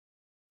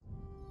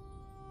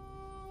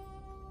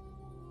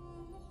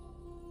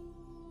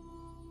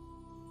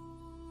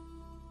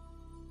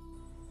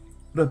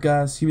What up,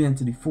 guys? Human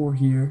Entity 4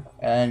 here,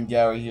 And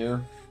Gary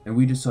here. and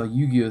we just saw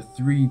Yu-Gi-Oh!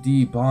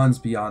 3D Bonds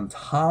Beyond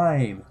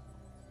Time.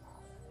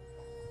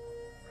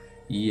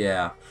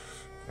 Yeah.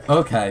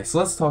 Okay, so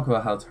let's talk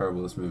about how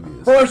terrible this movie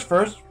is.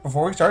 First,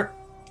 before we start,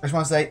 I just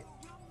want to say,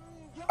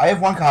 I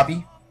have one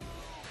copy.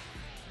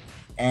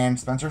 And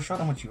Spencer, show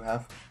them what you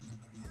have.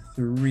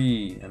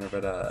 3 and a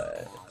red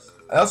eye.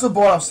 I also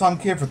bought off some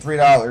kid for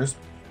 $3.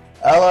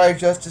 Allied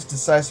Justice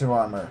Decisive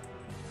Armor.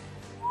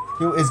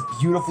 Who is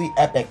beautifully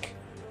epic.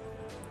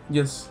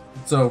 Yes.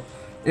 So,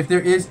 if there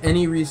is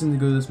any reason to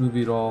go to this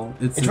movie at all,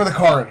 It's for the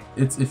card.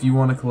 It's if you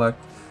want to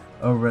collect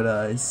a red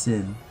eye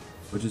Sin,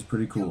 which is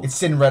pretty cool. It's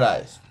Sin Red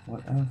Eyes.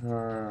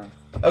 Whatever.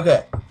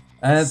 Okay.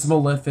 And it's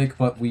Malefic,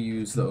 but we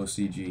use the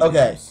OCG.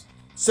 Okay.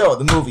 So,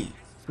 the movie.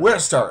 Where to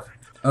start?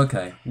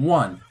 Okay,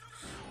 1.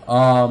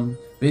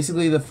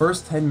 Basically the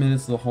first 10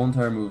 minutes of the whole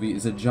entire movie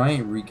is a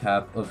giant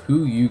recap of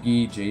who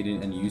Yugi,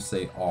 Jaden, and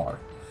Yusei are.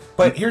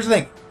 But here's the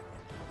thing.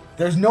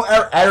 There's no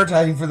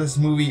advertising for this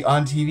movie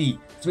on TV.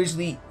 So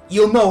basically,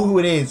 you'll know who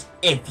it is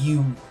if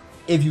you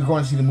go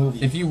and see the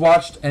movie. If you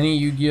watched any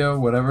Yu-Gi-Oh!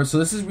 Whatever, so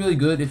this is really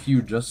good if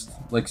you're just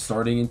like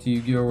starting into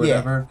Yu-Gi-Oh! Or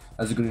whatever,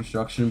 as a good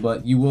introduction,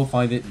 but you will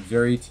find it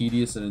very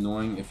tedious and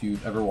annoying if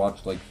you've ever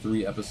watched like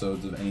 3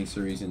 episodes of any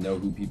series and know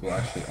who people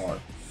actually are.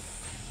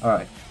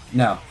 Alright,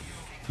 now,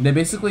 they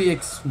basically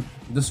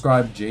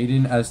describe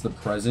Jaden as the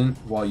present,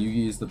 while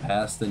Yugi is the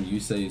past and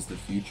Yusei is the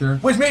future.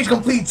 Which makes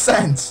complete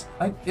sense.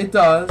 It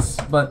does,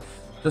 but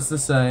just to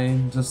say,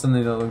 just in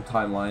the other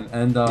timeline.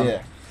 And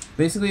Yeah.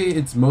 basically,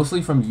 it's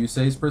mostly from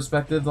Yusei's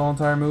perspective the whole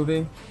entire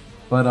movie.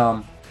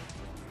 But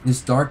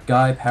this dark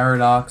guy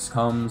Paradox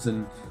comes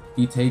and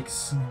he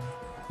takes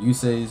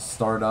Yusei's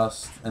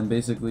Stardust, and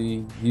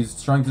basically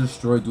he's trying to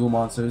destroy dual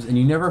monsters, and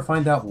you never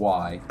find out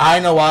why. I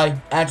know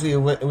why. Actually,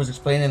 it was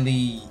explained in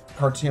the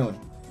cartoon.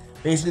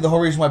 Basically, the whole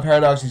reason why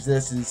Paradox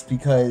exists is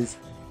because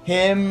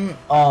him,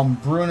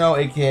 Bruno,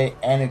 aka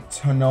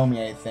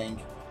Anatomy, I think,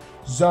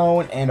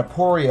 Zone, and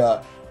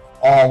Aporia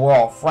were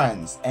all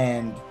friends.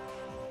 And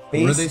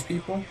What are these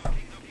people?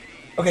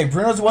 Okay,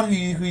 Bruno's the one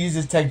who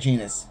uses Tech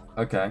Genus.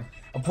 Okay.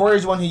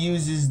 Aporia's the one who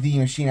uses the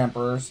Machine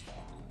Emperors.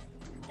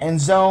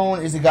 And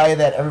Zone is the guy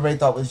that everybody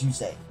thought was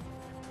Yusei.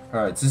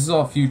 Alright, so this is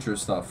all future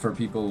stuff for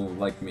people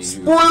like me.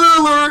 Spoiler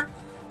alert!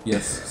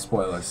 Yes,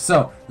 spoilers.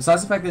 So,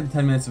 besides the fact that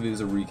 10 minutes of it is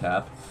a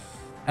recap,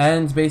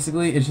 and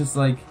basically it's just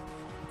like,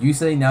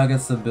 Yusei now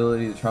gets the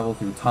ability to travel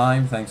through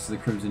time thanks to the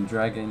Crimson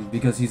Dragon,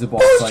 because he's a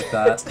boss like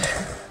that.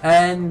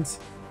 And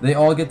they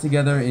all get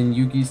together in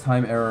Yugi's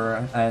time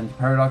era, and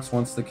Paradox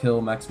wants to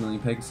kill Maximilian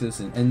Pegasus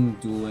and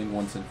end dueling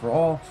once and for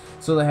all.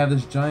 So they have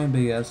this giant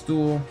big ass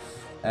duel,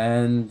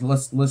 and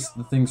let's list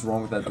the things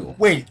wrong with that duel.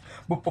 Wait,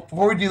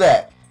 before we do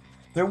that,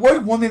 there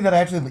was one thing that I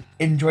actually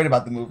enjoyed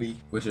about the movie.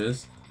 Which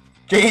is?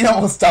 Jaden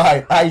almost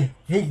died. I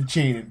hate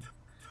Jaden.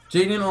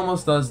 Jaden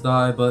almost does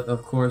die, but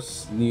of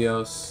course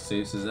Neos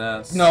saves his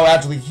ass. No,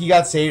 actually, he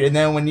got saved, and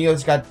then when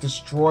Neos got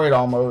destroyed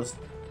almost,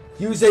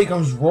 Yusei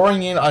comes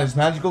roaring in on his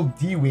magical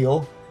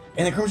D-wheel,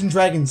 and the Crimson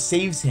Dragon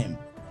saves him.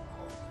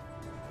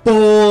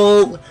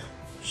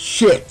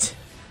 Bullshit.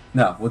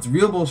 Now, what's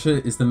real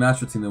bullshit is the match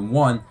between them.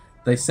 1,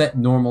 they set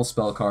normal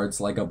spell cards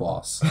like a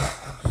boss.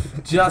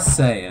 Just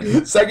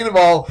saying. Second of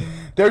all,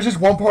 there's just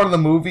one part of the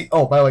movie.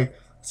 Oh, by the way,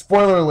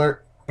 spoiler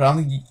alert, but I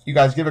don't think you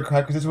guys give it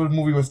credit because this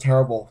movie was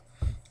terrible.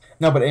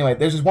 No, but anyway,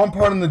 there's just one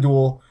part in the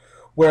duel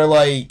where,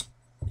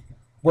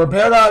 where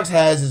Paradox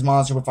has his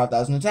monster with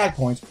 5,000 attack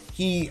points.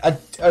 He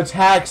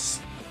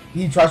attacks,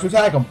 he tries to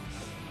attack him.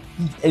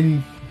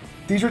 And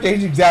these are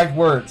Dane's exact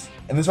words.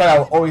 And this is why I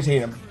will always hate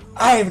him.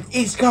 I have an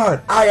ace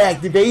card. I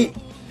activate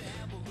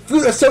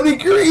Flute of Sony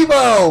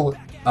Karibo!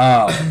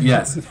 Oh,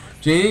 yes.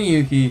 Jaden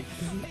Yuki,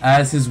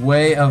 as his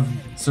way of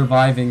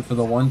surviving for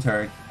the one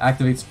turn,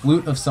 activates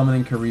Flute of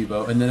Summoning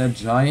Karibo, and then a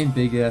giant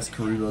big ass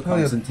Karibo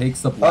comes and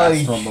takes the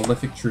blast from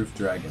Malefic Truth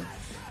Dragon.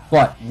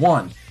 But,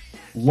 1,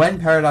 when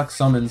Paradox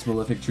summons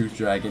Malefic Truth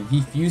Dragon,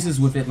 he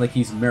fuses with it like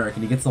he's Merrick,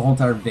 and he gets the whole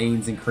entire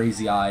veins and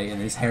crazy eye,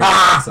 and his hair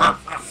gets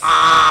up.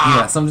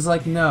 Yeah, so I'm just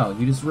like, no,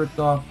 you just ripped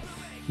off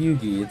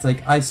Yugi. It's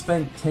like, I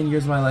spent 10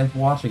 years of my life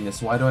watching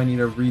this, why do I need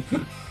a repeat?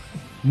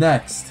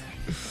 Next.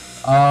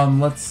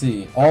 Let's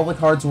see. All the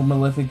cards were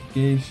Malefic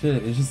gay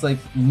shit. It's just like,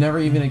 you never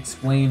even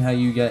explain how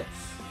you get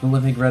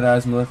Malefic red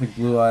eyes, Malefic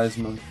blue eyes,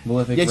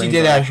 Malefic Yes, rainbow. you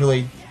did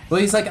actually.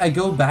 But he's like, I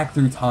go back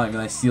through time and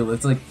I steal it.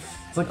 It's like,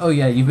 oh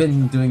yeah, you've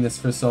been doing this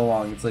for so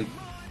long. It's like,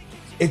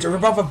 It's a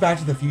ripoff of Back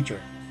to the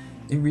Future.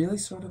 it really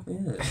sort of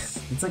is.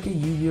 It's like a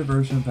Yu-Gi-Oh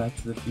version of Back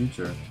to the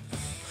Future.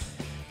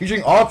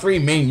 Featuring all 3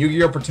 main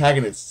Yu-Gi-Oh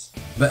protagonists.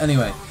 But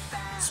anyway,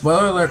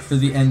 spoiler alert for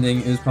the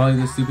ending. It was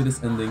probably the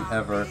stupidest ending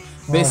ever.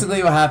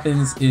 Basically what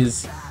happens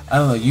is, I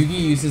don't know, Yugi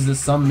uses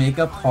some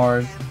makeup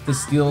card to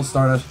steal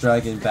Stardust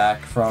Dragon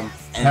back from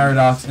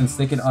Paradox and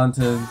stick it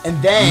onto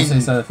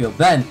Yusei's side of the field.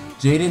 Then,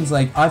 Jaden's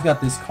like, I've got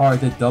this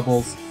card that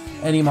doubles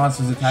any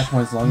monster's attack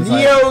points as long as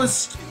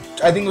Neos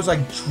I think it was like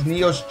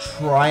Neo's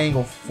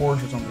Triangle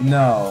Force or something.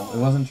 No, it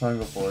wasn't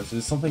Triangle Force. It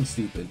was something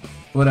stupid.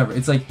 Whatever.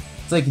 It's like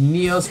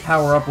Neo's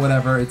power up.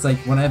 Whatever. It's like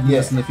when I have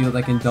Neos in the field,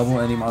 I can double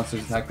any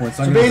monster's attack points.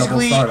 So I'm gonna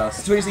double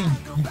Stardust. So basically,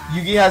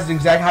 Yugi has the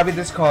exact copy of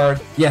this card.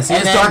 Yes, he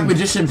has Dark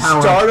Magician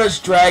power.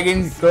 Stardust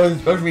Dragon goes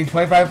from being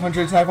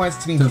 2,500 attack points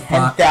to being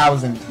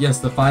 10,000. Yes,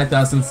 the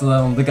 5,000th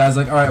level. The guy's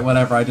like, all right,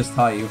 whatever. I just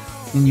taught you.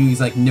 And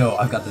Yugi's like, no,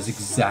 I've got this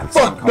exact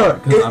same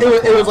card. No,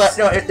 it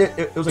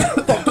was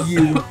like, fuck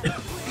you.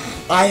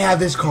 I have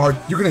this card.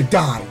 You're gonna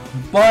die.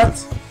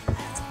 But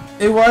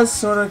it was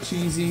sort of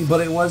cheesy, but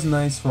it was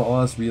nice for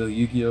all us real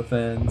Yu-Gi-Oh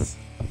fans.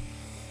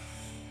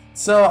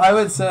 So I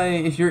would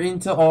say if you're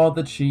into all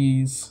the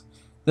cheese,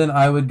 then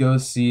I would go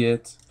see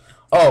it.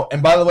 Oh,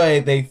 and by the way,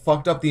 they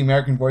fucked up the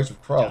American voice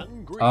of Crow.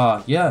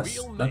 Ah, yes,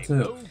 that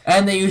too.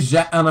 And they used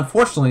and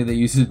unfortunately they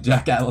used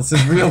Jack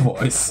Atlas's real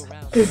voice.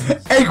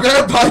 Hey,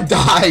 Grandpa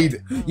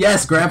died.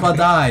 Yes, Grandpa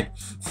died.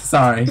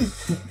 Sorry,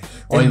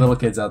 all you little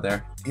kids out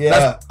there.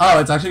 Yeah. Oh,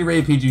 it's actually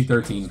rated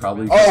PG-13,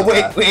 probably. Oh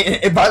wait!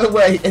 And by the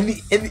way, in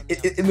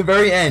the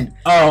very end.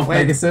 Oh,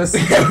 Pegasus.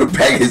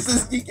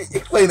 Pegasus.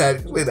 Explain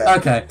that.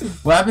 Okay.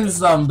 What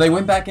happens is they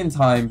went back in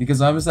time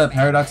because I was that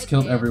Paradox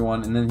killed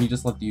everyone, and then he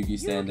just left Yugi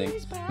standing,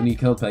 and he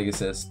killed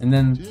Pegasus, and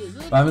then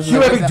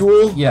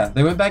duel. Yeah,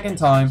 they went back in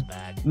time,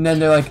 and then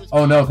they're like,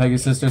 oh no,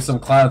 Pegasus, there's some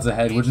clouds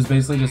ahead, which is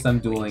basically just them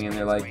dueling, and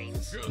they're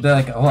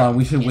like, hold on,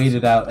 we should wait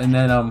it out, and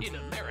then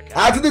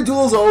after the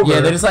duel's over.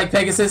 Yeah, they're just like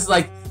Pegasus is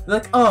like. They're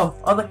like, oh,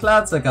 all the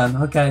clouds are gone.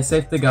 Okay,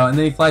 safe to go. And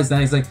then he flies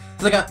down. He's like,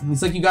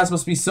 you guys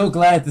must be so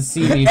glad to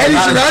see me. But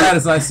not as glad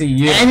as I see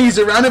you. And he's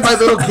surrounded by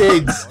little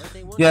kids.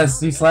 Yes,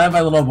 he's surrounded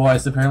by little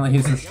boys. Apparently,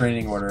 his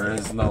restraining order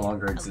is no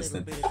longer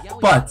existent.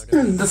 But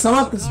to sum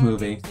up this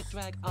movie,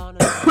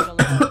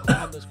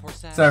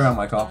 sorry about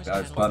my cough,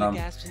 guys, but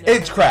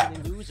it's crap.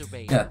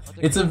 Yeah,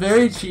 it's a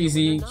very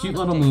cheesy, cute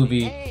little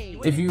movie.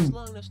 If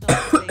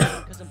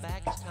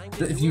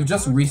you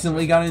just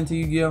recently got into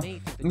Yu-Gi-Oh,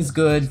 it's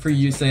good for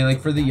you, say,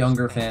 like, for the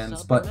younger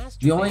fans, but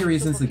the only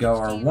reasons to go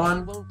are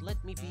 1,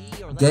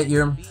 get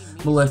your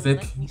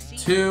Malefic,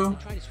 2,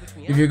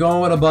 if you're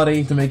going with a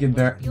buddy to make it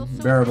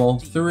bearable,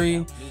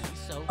 3,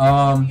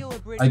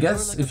 I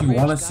guess if you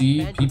want to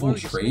see people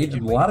trade,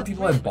 a lot of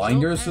people have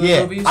binders for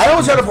the movies. I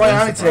almost had to play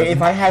on it today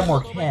if I had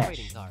more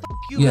cash.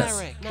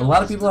 Yes, a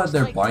lot of people have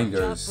their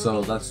binders,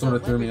 so that sort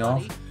of threw me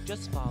off,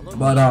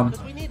 but,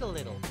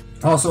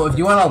 also, if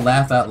you want to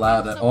laugh out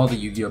loud at all the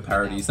Yu-Gi-Oh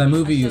parodies, that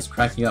movie is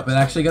cracking up. It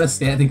actually got a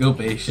standing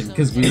ovation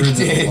because we were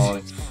just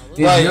falling. It's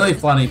really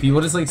funny.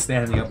 People just like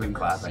standing up and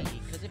clapping.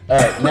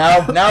 Alright,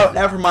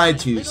 now for my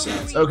 2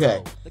 cents.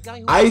 Okay,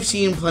 I've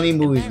seen plenty of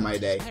movies in my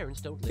day.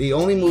 The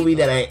only movie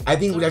that I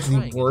think was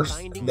actually worse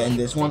than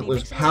this one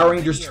was Power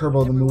Rangers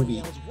Turbo, the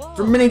movie.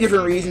 For many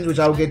different reasons, which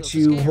I'll get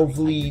to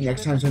hopefully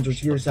next time Center's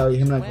here, Sally,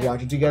 him and I can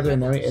watch it together,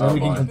 and then we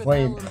can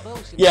complain.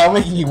 Yeah, I'm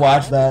making you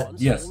watch that.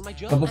 Yes,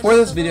 but before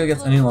this video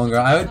gets any longer,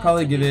 I would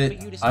probably give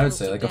it, I would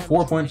say, like a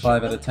 4.5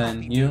 out of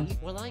 10. You?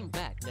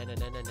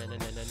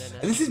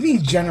 This is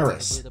being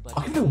generous.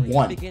 I'll give it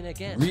 1.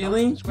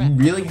 Really? You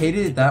really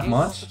hated it that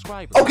much?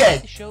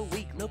 Okay.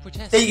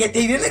 They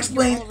didn't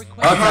explain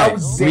how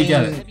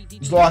Zane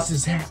lost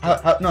his...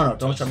 No,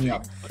 don't shut me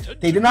up.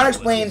 They did not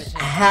explain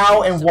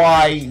how and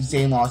why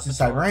Zane lost his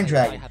Cyber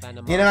Dragon.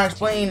 They did not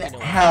explain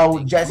how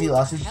Jesse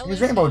lost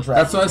his Rainbow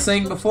Dragon. That's what I was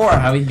saying before,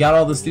 how he got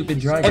all the stupid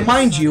dragons. And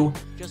mind you,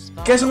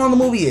 guess how long the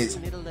movie is?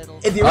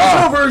 If the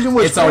original version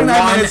was 49 minutes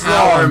long. It's a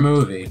 1 hour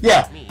movie.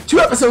 Yeah, 2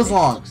 episodes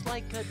long.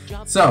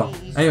 So,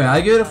 anyway,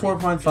 I give it a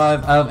 4.5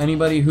 out of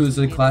anybody who's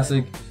a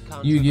classic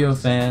Yu-Gi-Oh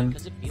fan.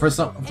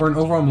 For an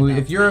overall movie,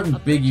 if you're a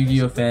big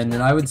Yu-Gi-Oh fan,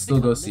 then I would still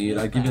go see it.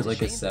 I'd give it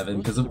like a 7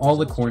 because of all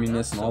the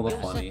corniness and all the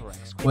funny.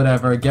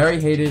 Whatever. Gary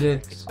hated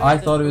it. I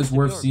thought it was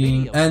worth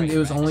seeing, and it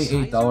was only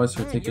 $8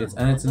 for tickets,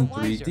 and it's in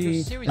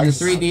 3D. And the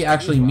 3D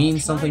actually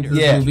means something to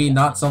the movie,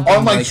 not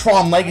something like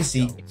Tron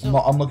Legacy.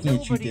 I'm looking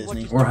at you,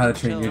 Disney. Or How to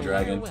Train Your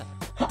Dragon.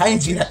 I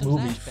didn't see that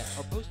movie.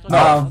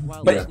 No,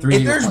 but yeah,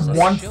 if there's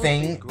one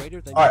thing,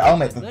 alright, I'll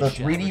admit that the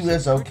 3D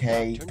was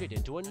okay,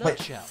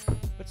 but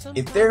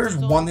if there's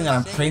one thing that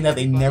I'm praying that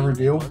they never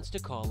do, a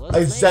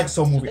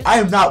Zexal movie. I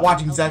am not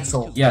watching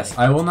Zexal. Yes,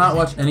 I will not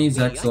watch any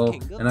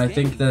Zexal, and I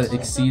think that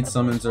Exceed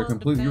summons are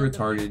completely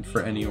retarded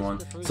for anyone,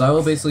 so I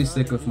will basically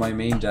stick with my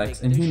main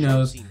decks, and who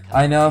knows,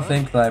 I now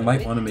think that I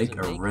might want to make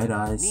a Red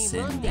Eye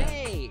Sin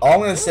deck. All I'm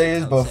going to say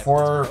is,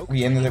 before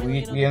we end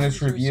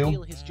this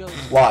review,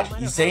 watch,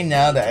 you say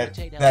now that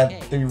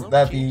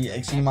the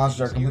Exceed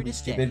monsters are completely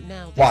stupid,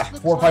 watch,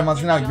 4 or 5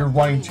 months from now, you're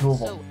running 2 of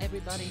them.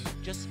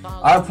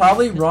 I'll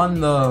probably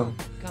run the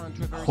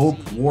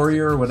Hope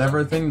Warrior,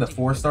 whatever thing, the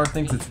 4-star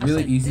thing, because it's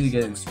really easy to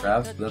get in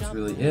scraps, but that's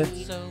really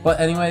it. But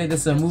anyway,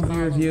 this is a movie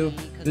review.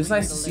 It's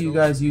nice to see you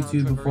guys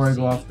YouTube before I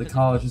go off to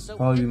college. This will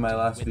probably be my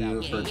last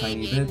video for a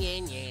tiny bit.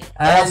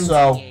 And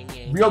also,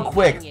 real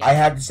quick, I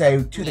have to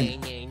say 2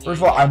 things.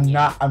 First of all, I'm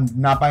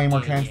not buying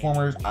more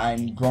Transformers.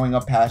 I'm growing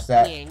up past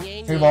that.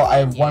 Second of all, I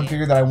have 1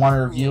 figure that I want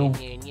to review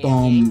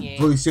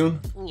really soon.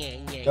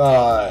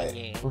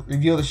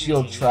 Reveal the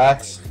Shield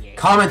tracks.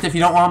 Comment if you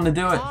don't want him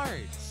to do it.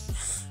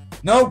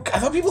 No, I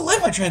thought people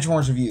like my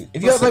Transformers reviews.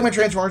 If you guys like my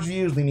Transformers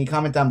reviews, leave me a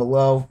comment down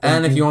below.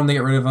 And if you want me to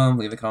get rid of them,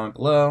 leave a comment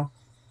below.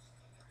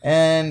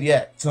 And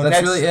yeah, so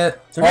that's really it.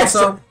 So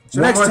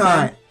next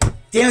time.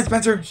 Damn it,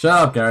 Spencer. Shut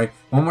up, Gary.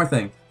 One more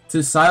thing.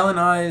 To Silent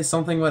Eyes,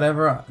 something,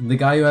 whatever, the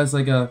guy who has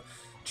like a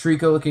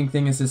Trico-looking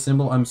thing as his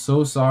symbol, I'm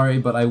so sorry,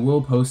 but I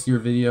will post your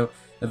video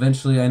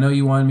eventually. I know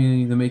you wanted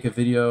me to make a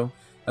video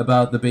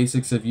about the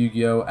basics of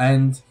Yu-Gi-Oh!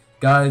 And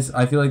guys,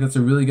 I feel like that's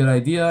a really good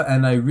idea,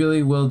 and I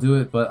really will do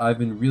it, but I've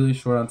been really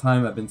short on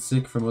time. I've been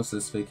sick for most of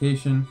this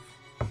vacation,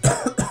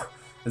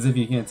 as if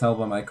you can't tell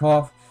by my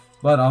cough,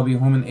 but I'll be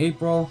home in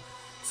April.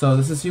 So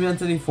this is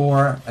Humanity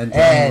 4, and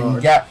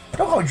don't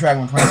call me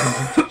Dragon 20.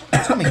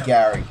 Tell me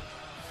Gary.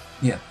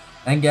 Yeah,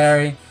 and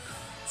Gary,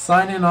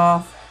 signing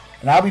off.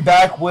 And I'll be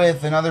back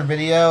with another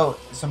video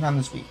sometime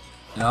this week.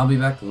 And I'll be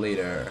back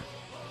later.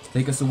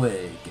 Take us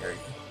away, Gary.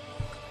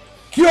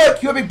 Cue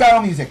up big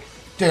battle music.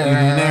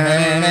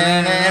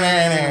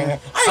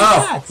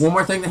 Oh, one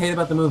more thing to hate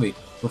about the movie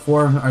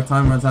before our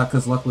time runs out,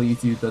 because luckily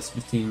YouTube does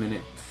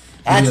 15-minute.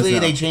 Actually,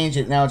 they changed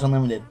it. Now it's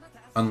unlimited.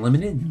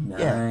 Unlimited?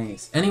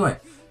 Nice. Yeah. Anyway,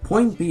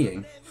 point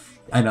being,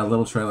 I know, a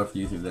little trailer for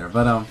YouTube there,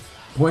 but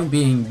point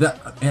being,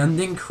 the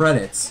ending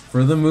credits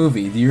for the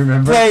movie. Do you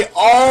remember? Play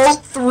all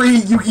 3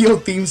 Yu-Gi-Oh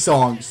theme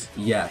songs.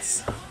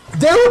 Yes.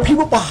 There were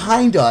people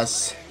behind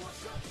us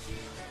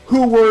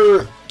who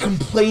were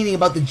complaining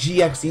about the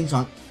GX theme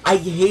song. I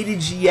hated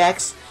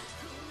GX,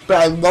 but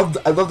I loved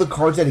the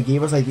cards that it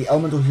gave us, like the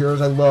Elemental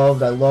Heroes. I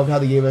loved how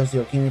they gave us the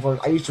Arcana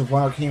Force. I used to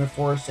run Arcana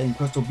Force and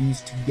Crystal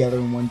Beast together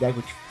in one deck,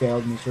 which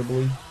failed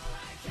miserably.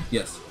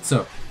 Yes.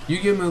 So,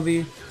 Yu-Gi-Oh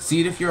movie. See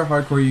it if you're a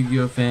hardcore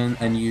Yu-Gi-Oh fan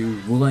and you're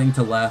willing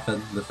to laugh at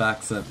the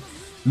facts that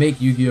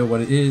make Yu-Gi-Oh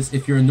what it is.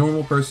 If you're a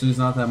normal person who's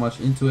not that much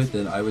into it,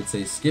 then I would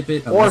say skip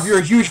it. Or if you're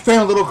a huge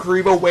fan of Little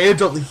Karibo, wait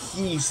until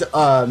he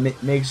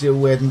makes it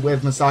with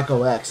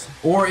Masako X.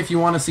 Or if you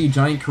want to see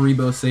Giant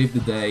Karibo save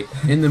the day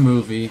in the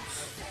movie,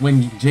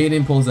 when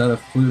Jaden pulls out a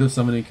Flute of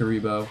Summoning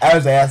Karibo. Out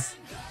his ass.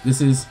 This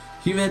is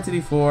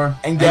Humanity 4.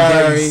 And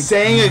Gary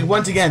saying it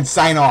once again,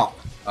 sign off.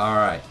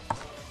 Alright.